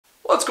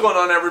What's going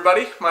on,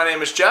 everybody? My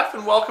name is Jeff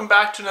and welcome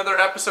back to another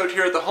episode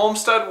here at the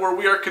Homestead, where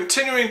we are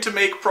continuing to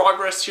make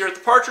progress here at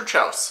the Partridge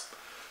House.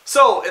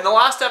 So in the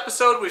last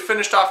episode we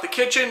finished off the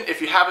kitchen.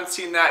 If you haven't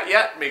seen that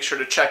yet, make sure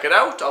to check it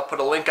out. I'll put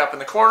a link up in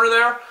the corner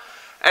there.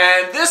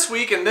 And this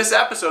week in this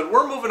episode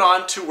we're moving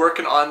on to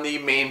working on the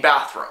main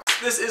bathroom.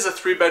 This is a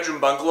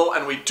 3-bedroom bungalow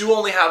and we do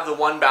only have the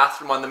one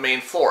bathroom on the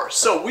main floor.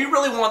 So we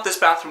really want this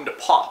bathroom to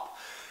pop.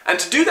 And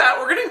to do that,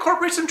 we're going to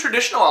incorporate some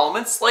traditional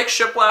elements like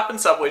shiplap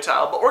and subway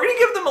tile, but we're going to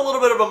give them a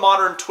little bit of a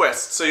modern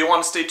twist, so you'll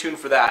want to stay tuned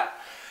for that.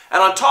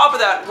 And on top of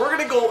that, we're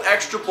going to go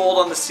extra bold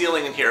on the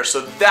ceiling in here,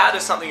 so that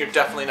is something you're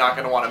definitely not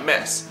going to want to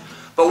miss.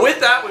 But with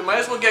that, we might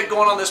as well get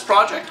going on this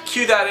project.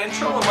 Cue that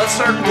intro and let's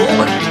start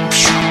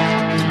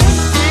rolling.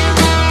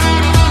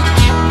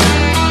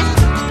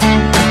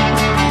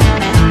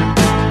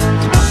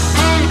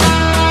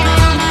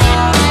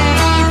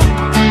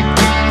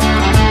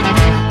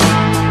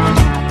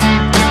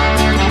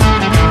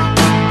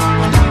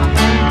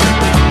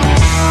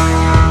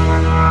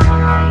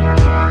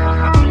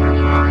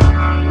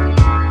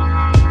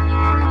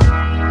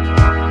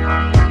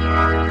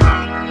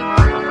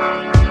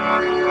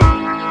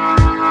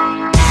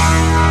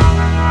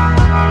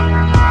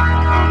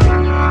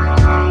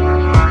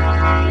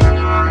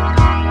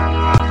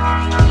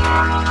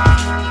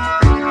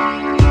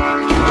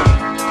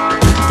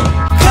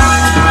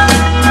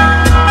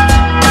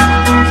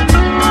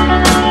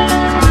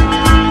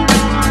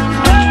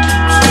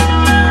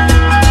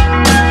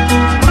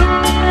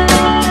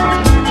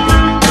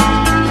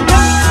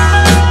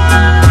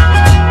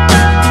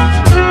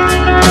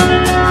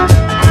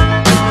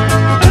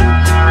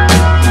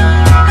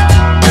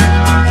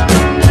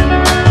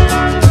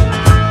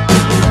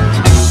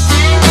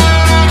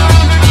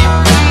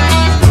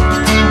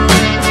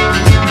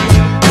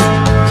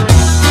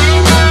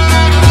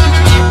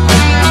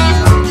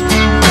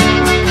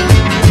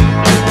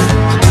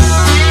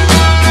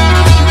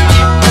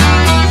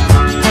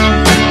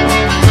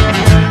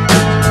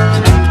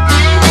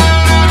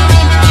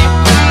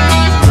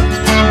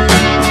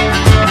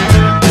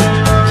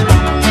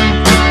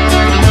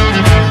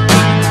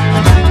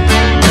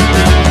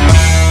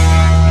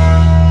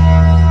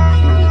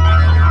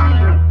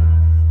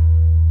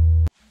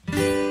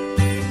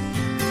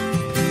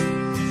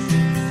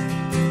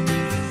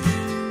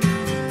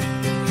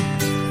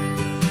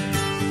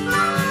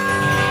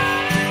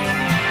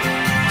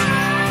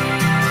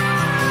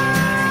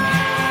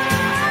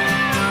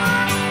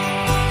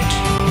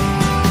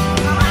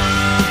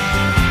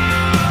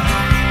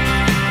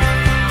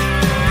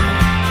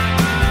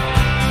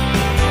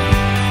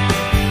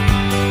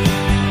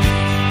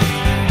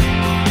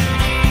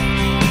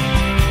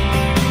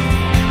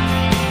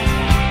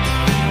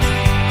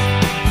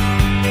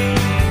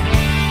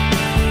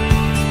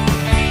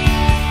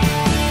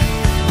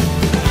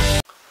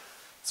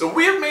 So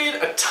we have made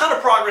a ton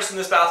of progress in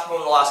this bathroom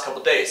over the last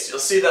couple of days. You'll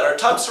see that our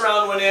tub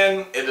surround went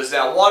in, it is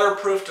now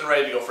waterproofed and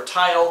ready to go for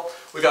tile.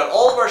 We got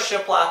all of our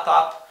shiplap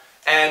up,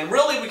 and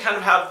really we kind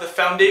of have the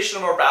foundation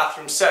of our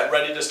bathroom set,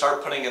 ready to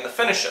start putting in the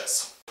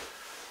finishes.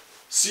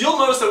 So you'll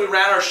notice that we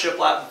ran our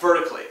shiplap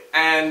vertically,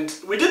 and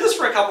we did this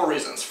for a couple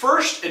reasons.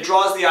 First, it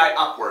draws the eye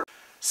upward.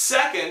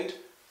 Second,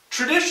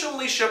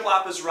 traditionally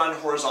shiplap is run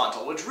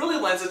horizontal, which really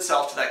lends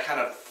itself to that kind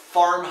of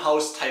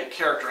farmhouse type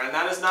character, and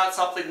that is not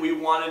something we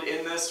wanted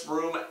in this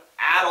room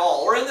at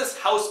all, or in this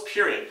house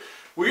period.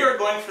 We are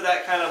going for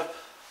that kind of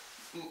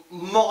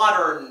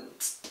modern,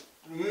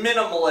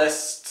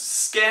 minimalist,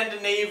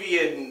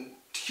 Scandinavian,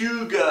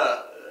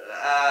 hygge,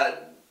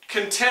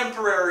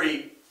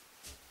 contemporary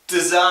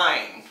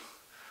design.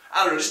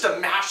 I don't know, just a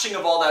mashing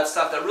of all that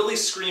stuff that really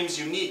screams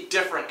unique,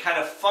 different, kind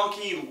of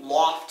funky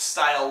loft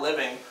style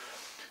living,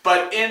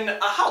 but in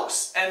a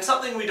house, and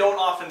something we don't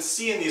often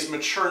see in these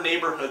mature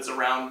neighborhoods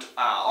around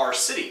our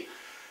city.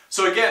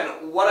 So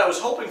again, what I was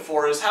hoping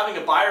for is having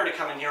a buyer to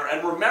come in here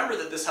and remember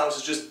that this house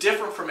is just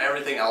different from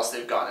everything else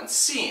they've gone and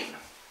seen.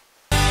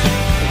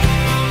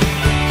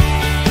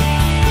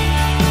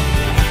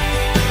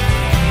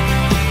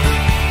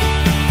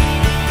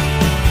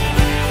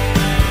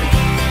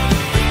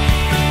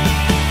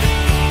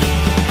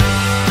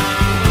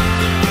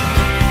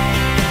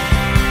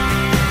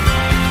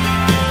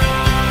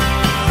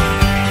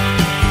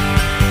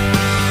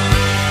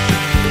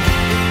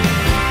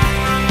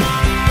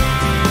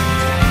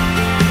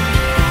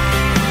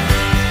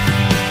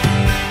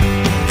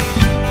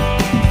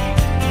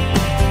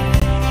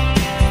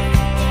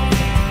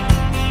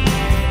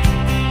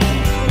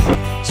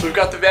 We've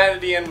got the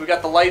vanity in, we've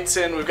got the lights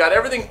in, we've got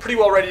everything pretty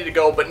well ready to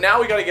go, but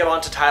now we got to get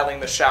on to tiling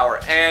the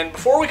shower. And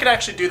before we can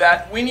actually do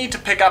that, we need to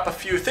pick up a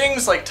few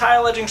things like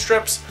tile edging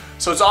strips,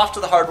 so it's off to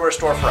the hardware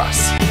store for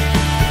us.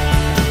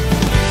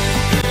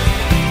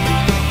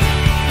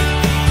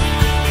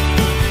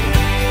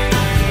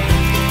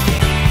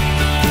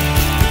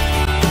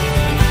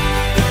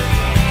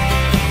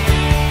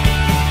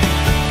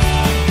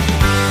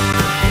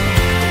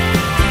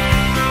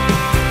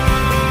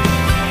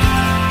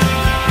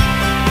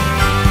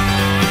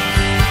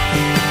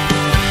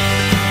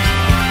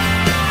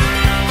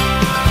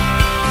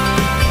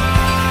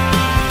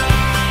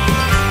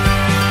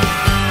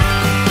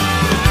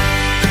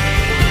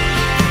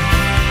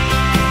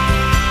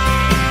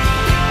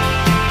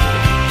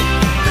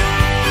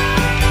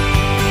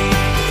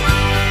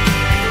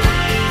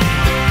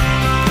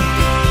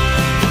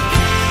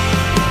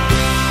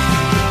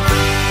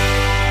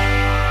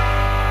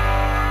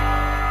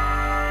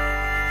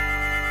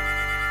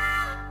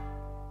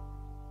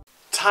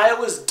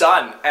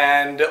 done,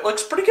 and it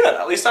looks pretty good.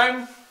 At least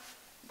I'm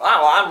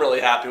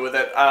really happy with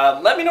it.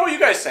 Let me know what you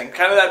guys think.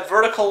 Kind of that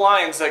vertical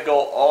lines that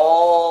go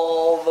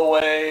all the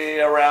way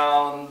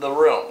around the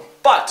room.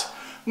 But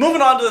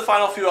moving on to the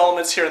final few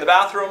elements here in the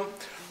bathroom,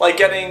 like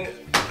getting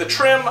the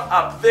trim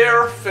up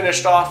there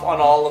finished off on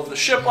all of the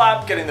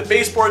shiplap, getting the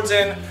baseboards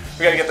in,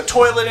 we gotta get the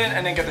toilet in,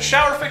 and then get the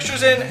shower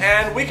fixtures in,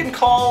 and we can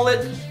call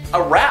it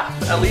a wrap,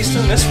 at least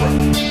in this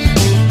room.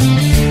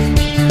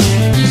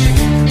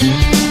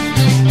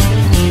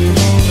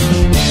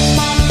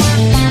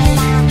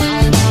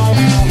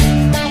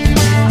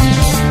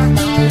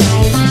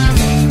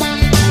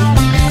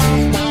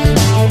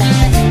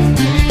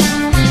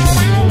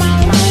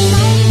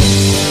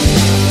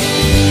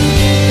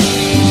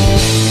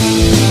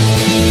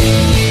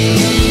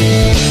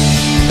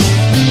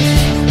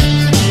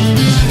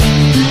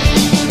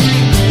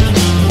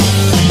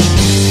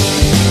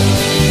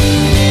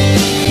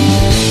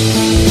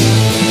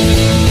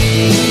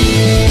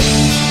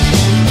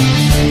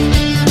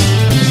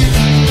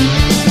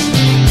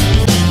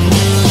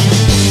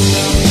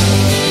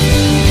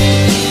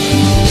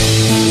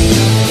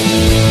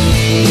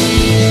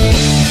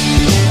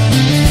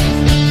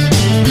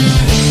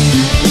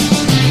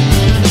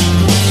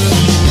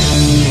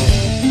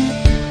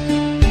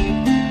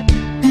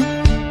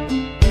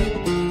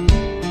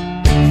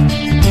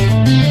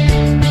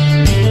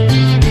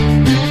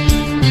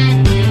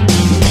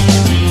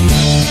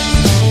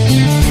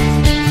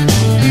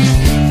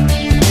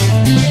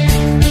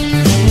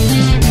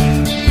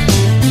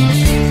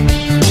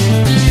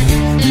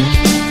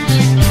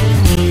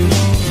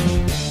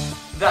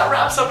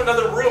 Up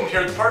another room here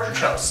at the Partridge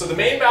House. So the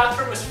main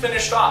bathroom is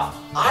finished off.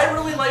 I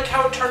really like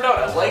how it turned out.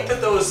 I like that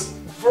those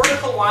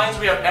vertical lines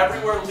we have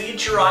everywhere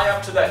lead your eye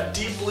up to that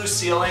deep blue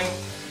ceiling.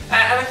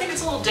 And I think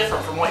it's a little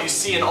different from what you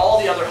see in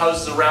all the other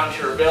houses around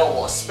here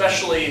available,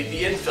 especially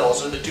the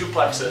infills or the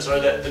duplexes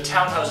or the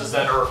townhouses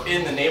that are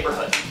in the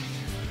neighborhood.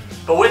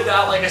 But with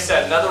that, like I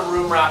said, another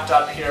room wrapped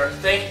up here.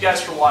 Thank you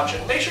guys for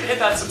watching. Make sure to hit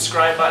that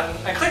subscribe button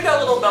and click that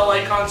little bell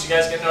icon so you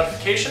guys get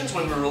notifications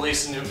when we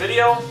release a new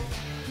video.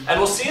 And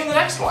we'll see you in the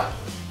next one.